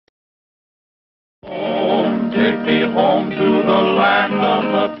take me home to the land of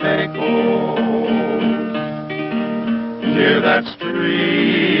the Pecos. Near that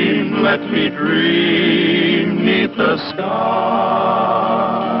stream, let me dream 'neath the sky.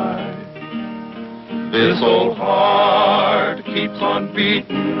 This old heart keeps on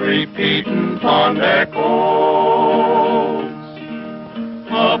beating, repeating fond echoes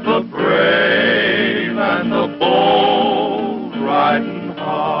of the brave and the bold riding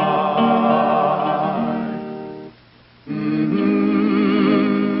high.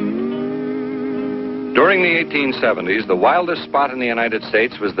 During the 1870s, the wildest spot in the United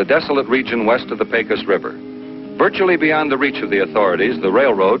States was the desolate region west of the Pecos River. Virtually beyond the reach of the authorities, the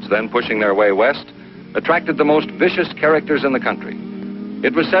railroads, then pushing their way west, attracted the most vicious characters in the country.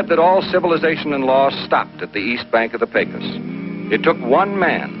 It was said that all civilization and law stopped at the east bank of the Pecos. It took one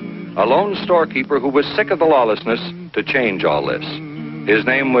man, a lone storekeeper who was sick of the lawlessness, to change all this. His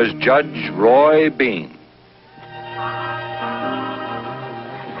name was Judge Roy Bean.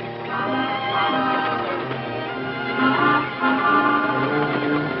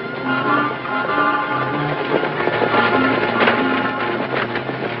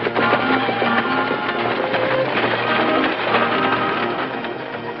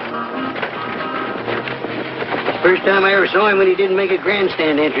 First time I ever saw him when he didn't make a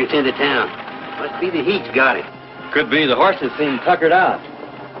grandstand entrance into town. Must be the heat's got him. Could be the horses seem tuckered out.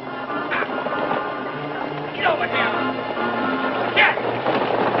 Get over here! Get!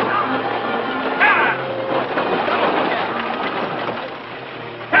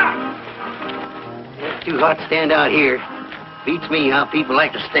 It's too hot to stand out here. Beats me how people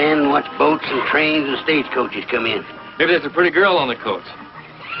like to stand and watch boats and trains and stagecoaches come in. Maybe there's a pretty girl on the coach.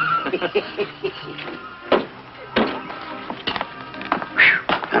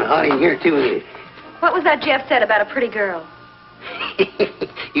 Hot in here, too, isn't it? What was that Jeff said about a pretty girl?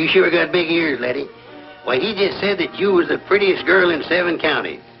 You sure got big ears, Letty. Why, he just said that you was the prettiest girl in 7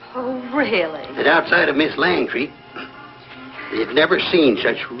 counties. Oh, really? That outside of Miss Langtree, they've never seen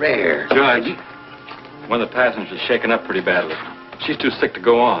such rare... Judge, one of the passengers is shaken up pretty badly. She's too sick to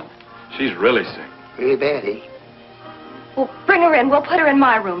go on. She's really sick. Really bad, eh? Well, bring her in. We'll put her in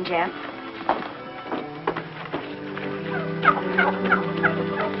my room, Jeff.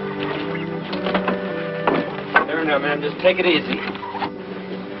 There now, man. Just take it easy.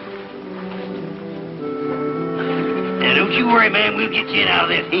 Now, don't you worry, man. We'll get you in out of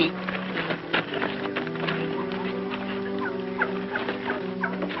this heat.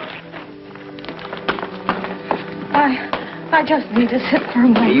 I just need to sit for a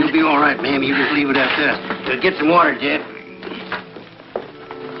moment. You'll be all right, ma'am. You just leave it up to us. So get some water, Jeff.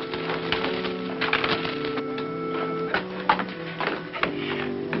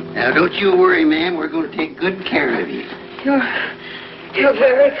 Now, don't you worry, ma'am. We're going to take good care of you. You're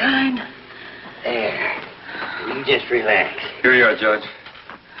very kind. There. You just relax. Here you are, Judge.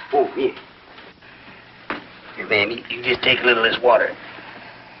 Oh, here. Here, ma'am, you just take a little of this water.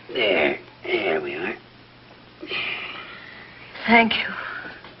 There. There we are. Thank you.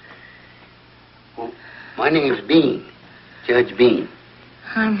 Well, my name's Bean. Judge Bean.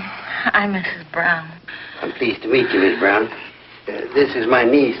 I'm Mrs. Brown. I'm pleased to meet you, Miss Brown. This is my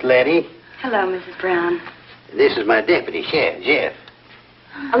niece, Letty. Hello, Mrs. Brown. This is my deputy, Chef, Jeff.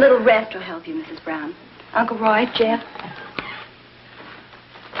 A little rest will help you, Mrs. Brown. Uncle Roy, Jeff.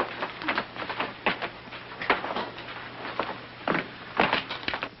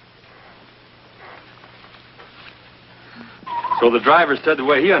 So the driver said the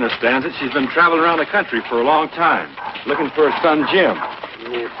way he understands it, she's been traveling around the country for a long time, looking for her son, Jim.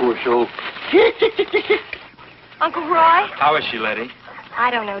 Yeah, poor soul. Uncle Roy? How is she, Letty? I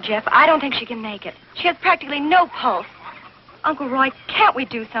don't know, Jeff. I don't think she can make it. She has practically no pulse. Uncle Roy, can't we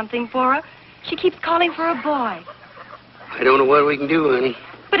do something for her? She keeps calling for a boy. I don't know what we can do, honey.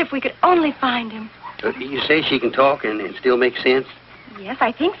 But if we could only find him. You say she can talk and still make sense? Yes,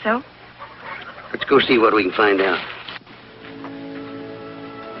 I think so. Let's go see what we can find out.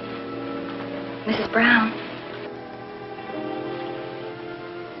 Mrs. Brown.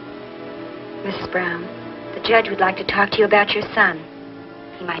 Mrs. Brown, the judge would like to talk to you about your son.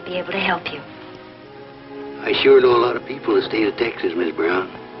 He might be able to help you. I sure know a lot of people in the state of Texas, Miss Brown.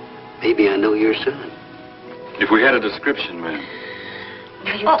 Maybe I know your son. If we had a description, ma'am.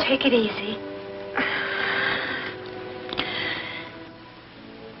 Now, you take it easy.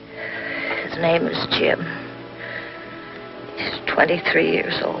 His name is Jim. He's 23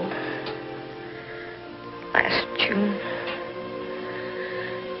 years old. Last June,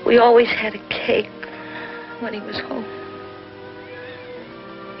 we always had a cake when he was home.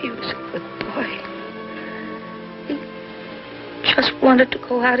 He was a good boy. He just wanted to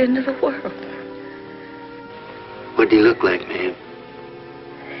go out into the world. What did he look like, ma'am?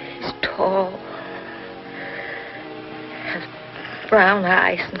 He's tall. Has brown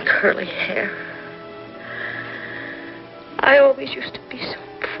eyes and curly hair. I always used to be so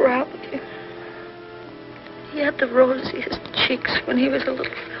proud of him. He had the rosiest cheeks when he was a little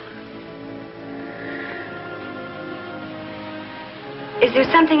fellow. Is there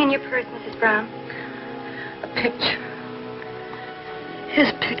something in your purse, Mrs. Brown? A picture.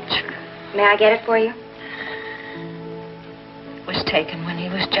 His picture. May I get it for you? It was taken when he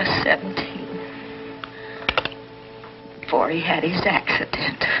was just 17. Before he had his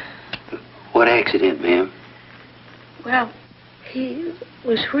accident. What accident, ma'am? Well, he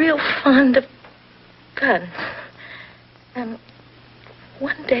was real fond of guns. And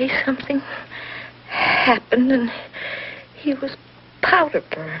one day something happened and he was powder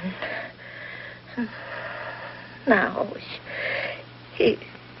burned. And now he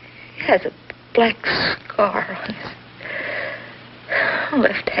has a black scar on his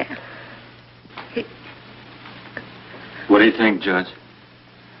left hand. What do you think, Judge?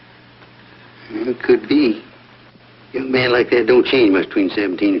 It could be. A young man like that don't change much between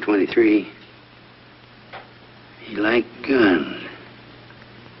 17 and 23. He liked guns.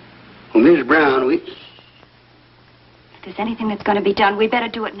 Well, Miss Brown, If there's anything that's going to be done, we better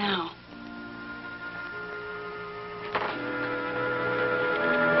do it now.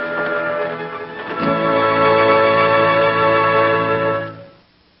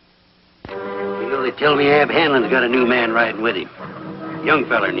 You know, they tell me Ab Hanlon's got a new man riding with him. Young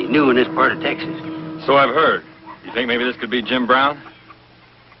feller, and he's new in this part of Texas. So I've heard. You think maybe this could be Jim Brown?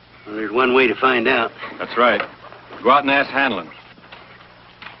 Well, there's one way to find out. That's right. Go out and ask Hanlon.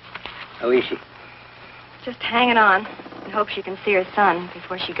 How is she? Just hanging on and hope she can see her son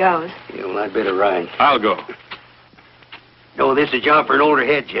before she goes. Yeah, well, I'd better ride. I'll go. No, this is a job for an older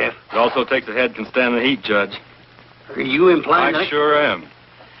head, Jeff. It also takes a head can stand the heat, Judge. Are you implying I sure am.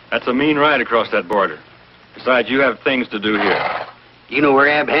 That's a mean ride across that border. Besides, you have things to do here. You know where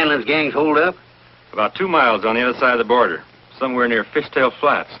Ab Hanlon's gang's hold up? About 2 miles on the other side of the border, somewhere near Fishtail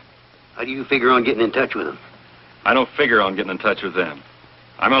Flats. How do you figure on getting in touch with them? I don't figure on getting in touch with them.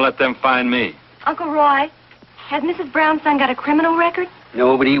 I'm going to let them find me. Uncle Roy, has Mrs. Brown's son got a criminal record?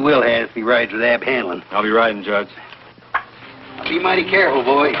 No, but he will have if he rides with Ab Hanlon. I'll be riding, Judge. Be mighty careful,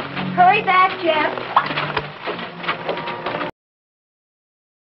 boy. Hurry back, Jeff.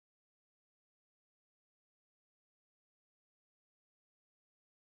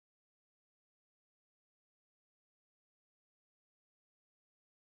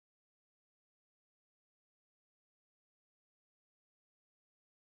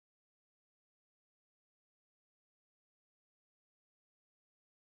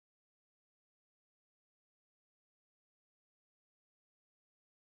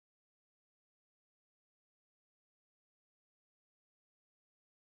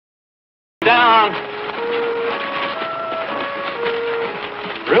 Down.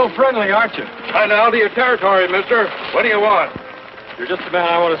 Real friendly, aren't you? Kind of out of your territory, mister. What do you want? You're just the man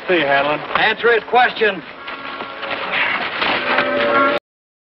I want to see, Hanlon. Answer his question.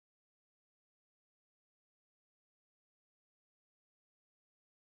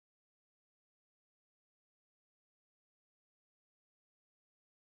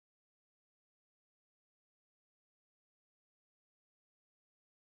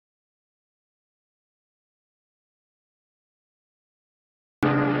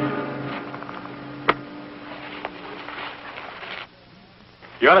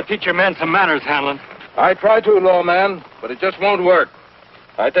 You ought to teach your men some manners, Hanlon. I try to, lawman, but it just won't work.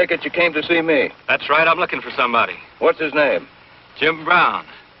 I take it you came to see me. That's right, I'm looking for somebody. What's his name? Jim Brown.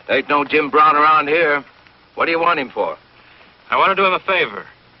 Ain't no Jim Brown around here. What do you want him for? I want to do him a favor.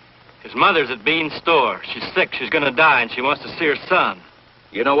 His mother's at Bean's store. She's sick, she's going to die, and she wants to see her son.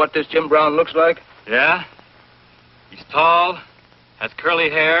 You know what this Jim Brown looks like? Yeah? He's tall, has curly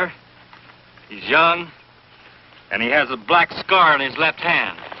hair, he's young, and he has a black scar on his left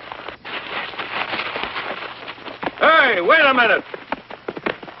hand. Hey, wait a minute.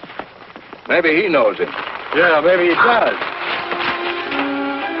 Maybe he knows him. Yeah, maybe he does.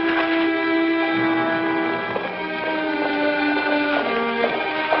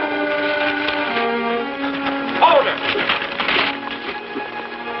 Hold it!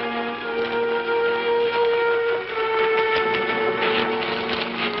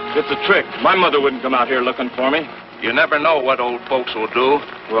 It's a trick. My mother wouldn't come out here looking for me. You never know what old folks will do.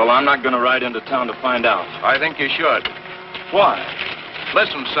 Well, I'm not going to ride into town to find out. I think you should. Why?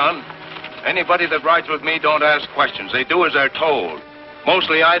 Listen, son. Anybody that rides with me don't ask questions. They do as they're told.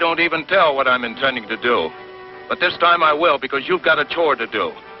 Mostly I don't even tell what I'm intending to do. But this time I will, because you've got a chore to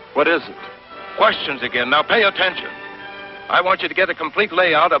do. What is it? Questions again. Now pay attention. I want you to get a complete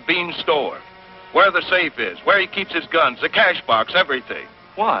layout of Bean's store. Where the safe is, where he keeps his guns, the cash box, everything.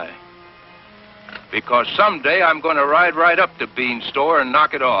 Why? Because someday I'm going to ride right up to Bean's store and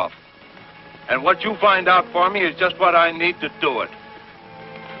knock it off. And what you find out for me is just what I need to do it.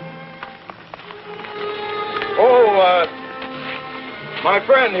 Oh, my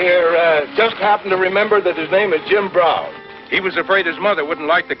friend here just happened to remember that his name is Jim Brown. He was afraid his mother wouldn't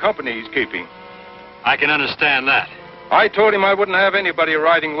like the company he's keeping. I can understand that. I told him I wouldn't have anybody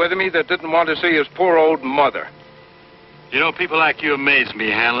riding with me that didn't want to see his poor old mother. You know, people like you amaze me,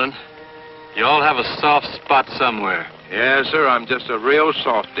 Hanlon. You all have a soft spot somewhere. Yes, sir, I'm just a real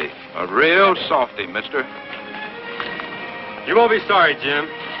softy. A real softy, mister. You won't be sorry, Jim.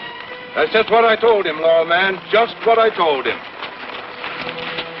 That's just what I told him, lawman. Just what I told him.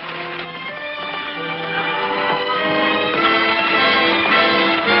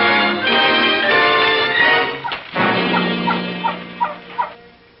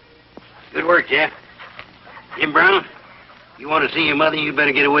 Good work, Jeff. Jim Brown, you want to see your mother, you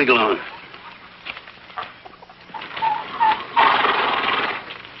better get a wiggle on.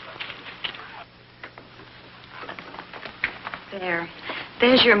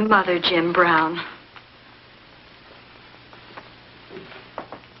 There's your mother, Jim Brown.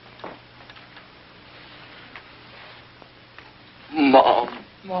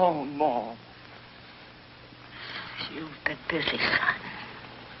 Mom. You've been busy, son.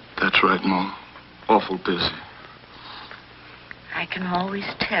 That's right, Mom. Awful busy. I can always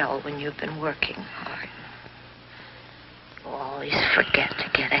tell when you've been working hard. You always forget to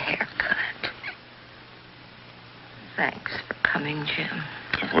get a haircut. Thanks for coming, Jim.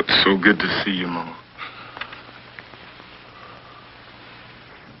 It's so good to see you, Mom.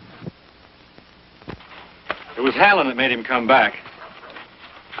 It was Hanlon that made him come back.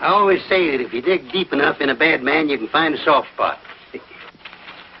 I always say that if you dig deep enough in a bad man, you can find a soft spot.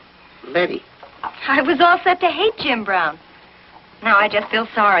 Betty. I was all set to hate Jim Brown. Now I just feel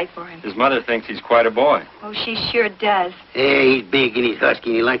sorry for him. His mother thinks he's quite a boy. Oh, she sure does. Yeah, he's big and he's husky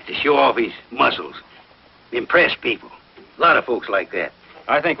and he likes to show off his muscles. Impress people. A lot of folks like that.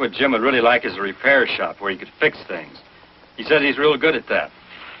 I think what Jim would really like is a repair shop where he could fix things. He says he's real good at that.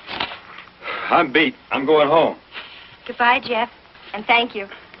 I'm beat. I'm going home. Goodbye, Jeff. And thank you.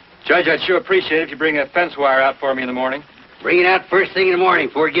 Judge, I'd sure appreciate it if you bring that fence wire out for me in the morning. Bring it out first thing in the morning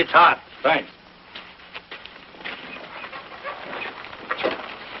before it gets hot. Thanks.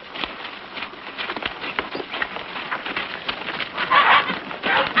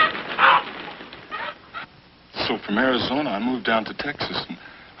 So from Arizona, I moved down to Texas, and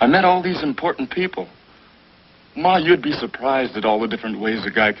I met all these important people. Ma, you'd be surprised at all the different ways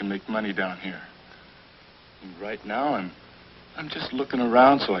a guy can make money down here. And right now, I'm just looking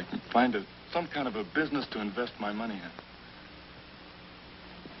around so I can find some kind of a business to invest my money in.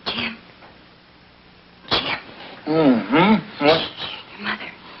 Jim. Mm-hmm. What? Your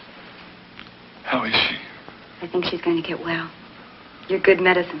mother. How is she? I think she's going to get well. You're good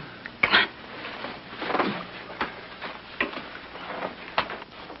medicine. Come on.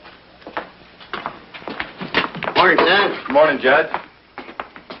 Morning, son. Morning, Judge.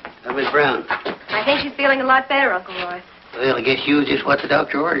 How Miss Brown? I think she's feeling a lot better, Uncle Roy. Well, I guess you was just what the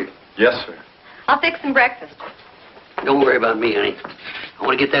doctor ordered. Yes, sir. I'll fix some breakfast. Don't worry about me, honey. I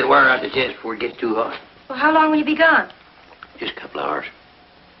want to get that wire out the chest before it gets too hot. Well, how long will you be gone? Just a couple hours.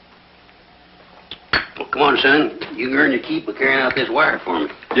 Well, come on, son. You can earn your keep by carrying out this wire for me.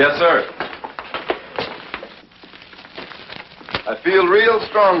 Yes, sir. I feel real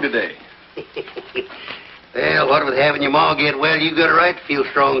strong today. Well, what with having your ma get well, you got a right to feel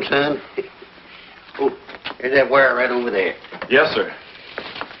strong, son. Oh, there's that wire right over there. Yes, sir.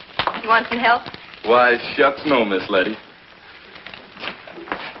 You want some help? Why, shucks no, Miss Letty.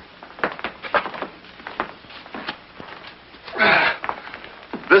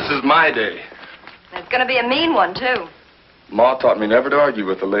 This is my day. It's going to be a mean one, too. Ma taught me never to argue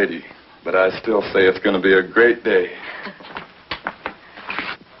with a lady, but I still say it's going to be a great day.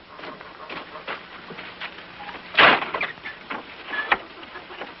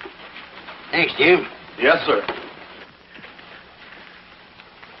 Thanks, Jim. Yes, sir.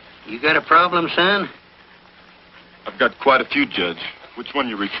 You got a problem, son? I've got quite a few, Judge. Which one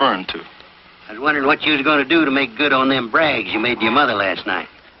you referring to? I was wondering what you was going to do to make good on them brags you made to your mother last night.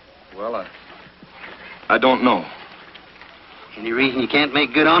 Well, I don't know. Any reason you can't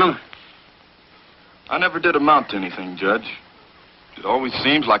make good on them? I never did amount to anything, Judge. It always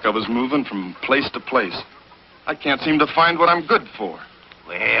seems like I was moving from place to place. I can't seem to find what I'm good for.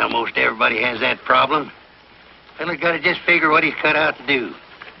 Well, most everybody has that problem. Fella's got to just figure what he's cut out to do.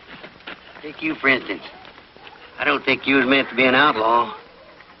 Take you, for instance. I don't think you was meant to be an outlaw.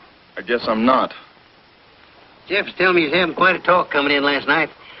 I guess I'm not. Jeff was telling me he was having quite a talk coming in last night.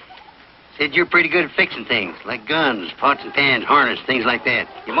 Said you're pretty good at fixing things, like guns, pots and pans, harness, things like that.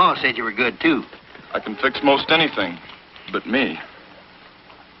 Your ma said you were good, too. I can fix most anything, but me.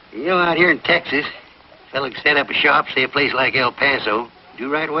 You know, out here in Texas, a fella can set up a shop, say a place like El Paso,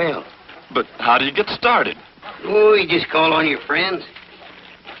 do right well. But how do you get started? Oh, you just call on your friends.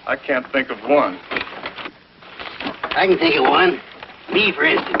 I can't think of one. I can think of one. Me, for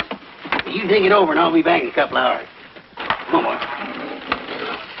instance. You think it over, and I'll be back in a couple hours. Come on, boy.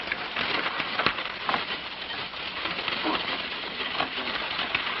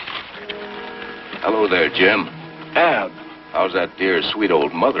 Hello there, Jim. Ab, How's that dear, sweet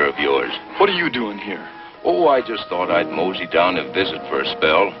old mother of yours? what are you doing here? Oh, I just thought I'd mosey down and visit for a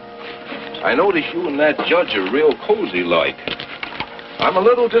spell. I notice you and that judge are real cozy-like. I'm a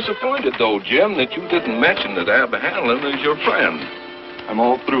little disappointed, though, Jim, that you didn't mention that Ab Hanlon is your friend. I'm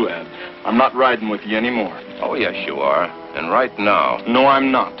all through, Ab. I'm not riding with you anymore. Oh, yes, you are. And right now. No,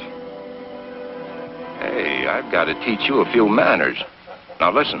 I'm not. Hey, I've got to teach you a few manners.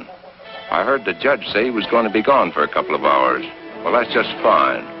 Now, listen. I heard the judge say he was going to be gone for a couple of hours. Well, that's just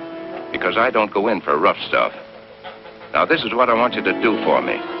fine, because I don't go in for rough stuff. Now, this is what I want you to do for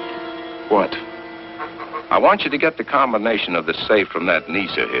me. What? I want you to get the combination of the safe from that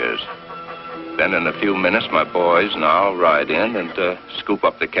niece of his. Then in a few minutes, my boys and I'll ride in and scoop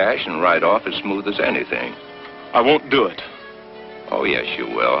up the cash and ride off as smooth as anything. I won't do it. Oh, yes, you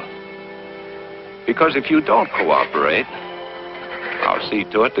will. Because if you don't cooperate, I'll see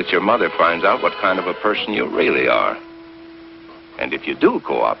to it that your mother finds out what kind of a person you really are. And if you do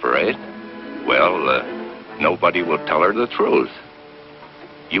cooperate, well, nobody will tell her the truth.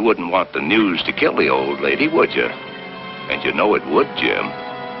 You wouldn't want the news to kill the old lady, would you? And you know it would, Jim.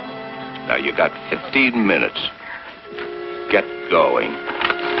 Now, you got 15 minutes. Get going.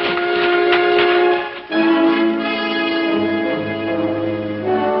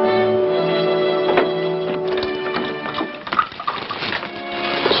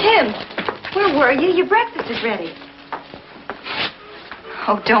 Jim, where were you? Your breakfast is ready.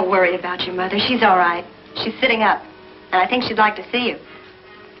 Oh, don't worry about your mother. She's all right. She's sitting up, and I think she'd like to see you.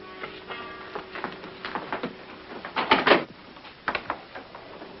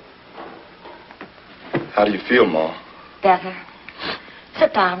 How do you feel, Ma? Better.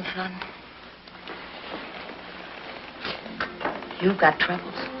 Sit down, son. You've got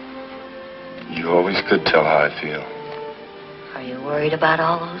troubles. You always could tell how I feel. Are you worried about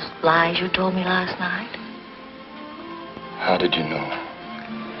all those lies you told me last night? How did you know?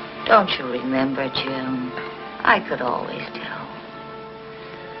 Don't you remember, Jim? I could always tell.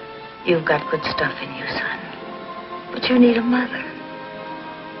 You've got good stuff in you, son. But you need a mother.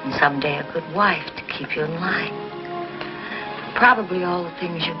 And someday a good wife to keep you in line. Probably all the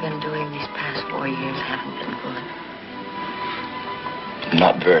things you've been doing these past 4 years haven't been good.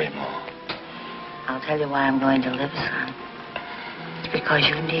 Not very, Ma. I'll tell you why I'm going to live, son. It's because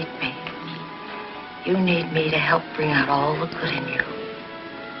you need me. You need me to help bring out all the good in you.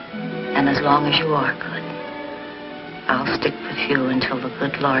 And as long as you are good, I'll stick with you until the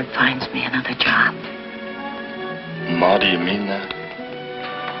good Lord finds me another job. Ma, do you mean that?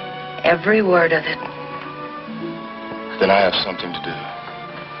 Every word of it. Then I have something to do.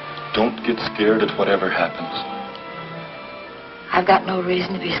 Don't get scared at whatever happens. I've got no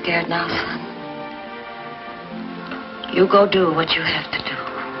reason to be scared now, son. You go do what you have to do.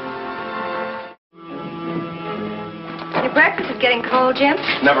 Your breakfast is getting cold, Jim.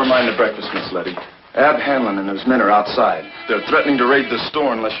 Never mind the breakfast, Miss Letty. Ab Hanlon and his men are outside. They're threatening to raid the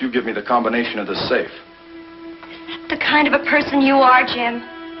store unless you give me the combination of the safe. The kind of a person you are, Jim.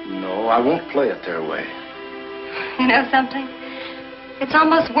 No, I won't play it their way. You know something? It's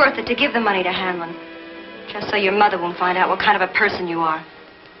almost worth it to give the money to Hanlon. Just so your mother won't find out what kind of a person you are.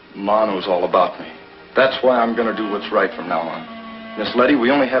 Ma knows all about me. That's why I'm going to do what's right from now on. Miss Letty,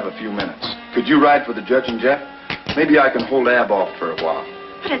 we only have a few minutes. Could you ride for the judge and Jeff? Maybe I can hold Ab off for a while.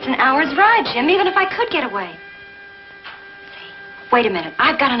 But it's an hour's ride, Jim, even if I could get away. Say, wait a minute.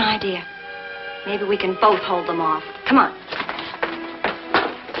 I've got an idea. Maybe we can both hold them off. Come on.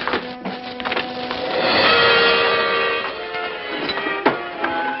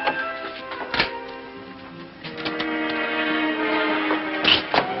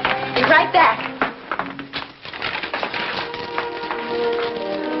 Be right back.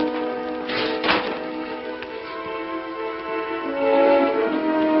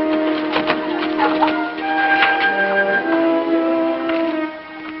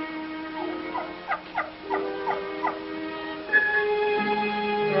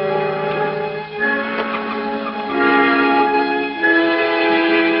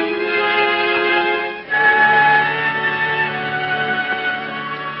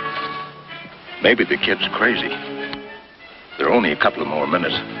 Maybe the kid's crazy. There are only a couple of more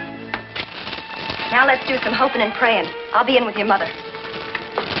minutes. Now let's do some hoping and praying. I'll be in with your mother.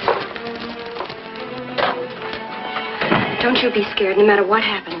 Don't you be scared, no matter what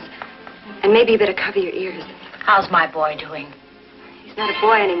happens. And maybe you better cover your ears. How's my boy doing? He's not a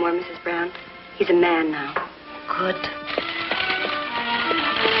boy anymore, Mrs. Brown. He's a man now. Good.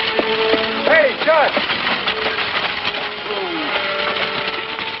 Hey, Judge!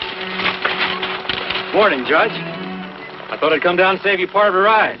 Morning, Judge. I thought I'd come down and save you part of the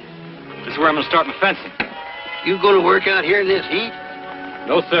ride. This is where I'm going to start my fencing. You going to work out here in this heat?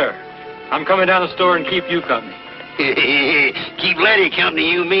 No, sir. I'm coming down the store and keep you company. Keep Letty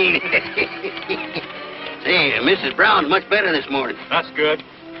company, you mean. Say, Mrs. Brown's much better this morning. That's good.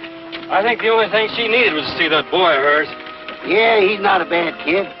 I think the only thing she needed was to see that boy of hers. Yeah, he's not a bad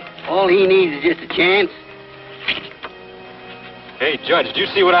kid. All he needs is just a chance. Hey, Judge, did you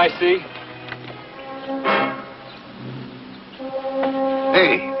see what I see?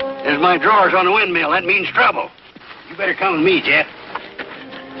 Hey, there's my drawers on the windmill. That means trouble. You better come with me, Jeff.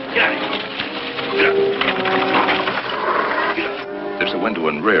 Get out. Get up. There's a window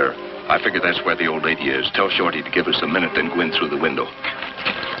in rear. I figure that's where the old lady is. Tell Shorty to give us a minute, then go in through the window.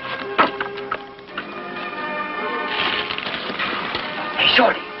 Hey,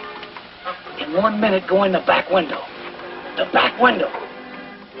 Shorty. In 1 minute, go in the back window. The back window.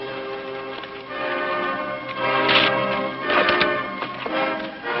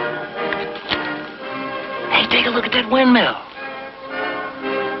 Hey, take a look at that windmill.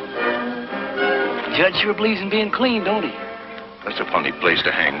 Judge sure believes in being clean, don't he? That's a funny place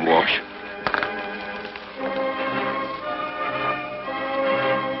to hang wash.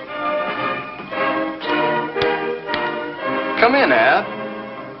 Come in, Ab.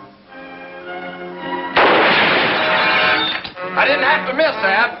 I didn't have to miss,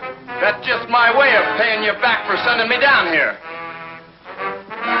 Ab. That's just my way of paying you back for sending me down here.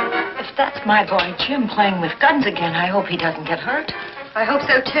 If that's my boy Jim playing with guns again, I hope he doesn't get hurt. I hope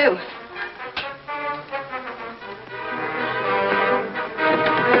so, too.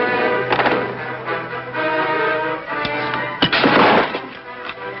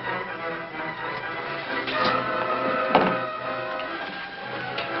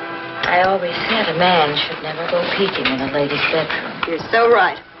 I always said a man should never go peeking in a lady's bedroom. You're so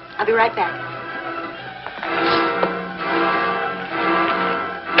right. I'll be right back.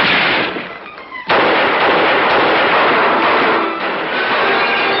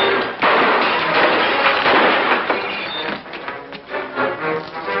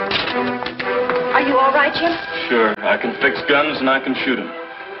 Are you all right, Jim? Sure, I can fix guns and I can shoot them.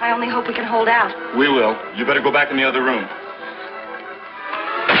 I only hope we can hold out. We will. You better go back in the other room.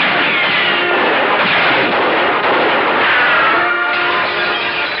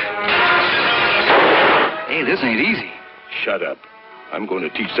 Hey, this ain't easy. Shut up. I'm going to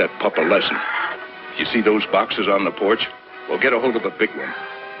teach that pup a lesson. You see those boxes on the porch? Well, get a hold of a big one.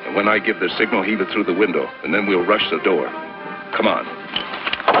 And when I give the signal, heave it through the window, and then we'll rush the door. Come on.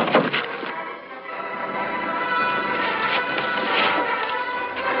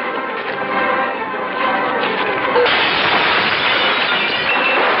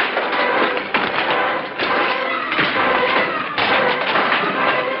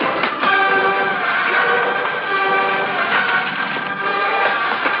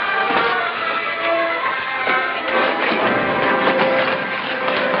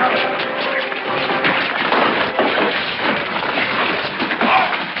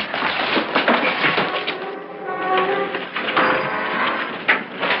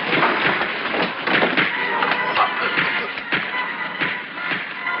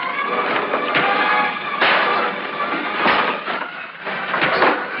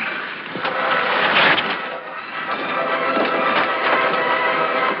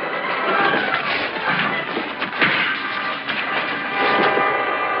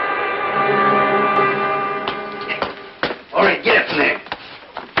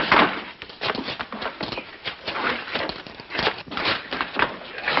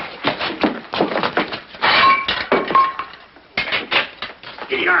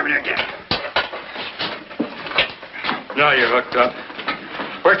 Now you're hooked up.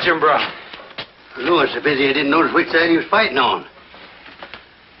 Where's Jim Brown? Louis so busy I didn't notice which side he was fighting on.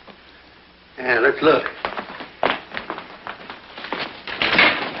 Yeah, let's look.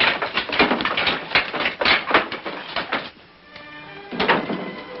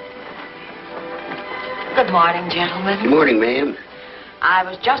 Good morning, gentlemen. Good morning, ma'am. I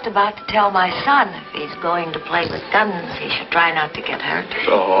was just about to tell my son if he's going to play with guns, he should try not to get hurt.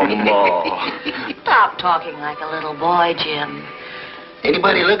 Oh, Ma. Stop talking like a little boy, Jim.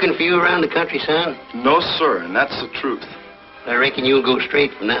 Anybody looking for you around the country, son? No, sir, and that's the truth. I reckon you'll go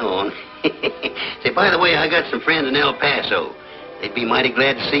straight from now on. Say, by the way, I got some friends in El Paso. They'd be mighty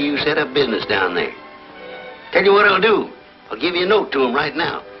glad to see you set up business down there. Tell you what I'll do. I'll give you a note to them right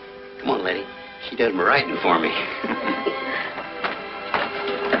now. Come on, Letty. She does my writing for me.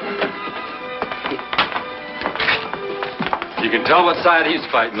 You can tell what side he's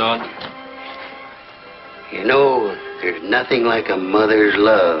fighting on. You know, there's nothing like a mother's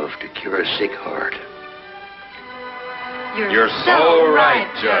love to cure a sick heart. You're so right,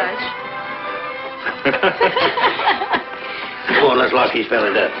 Judge. Come on, let's lock these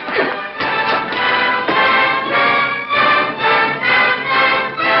fellas up.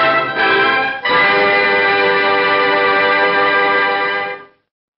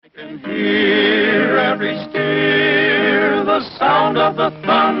 I can hear every steer, the sound of the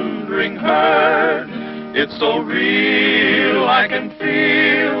thundering herd. It's so real, I can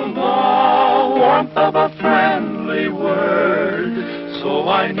feel the warmth of a friendly word. So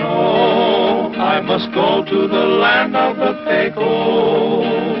I know I must go to the land of the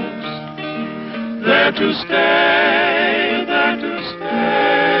Pecos, there to stay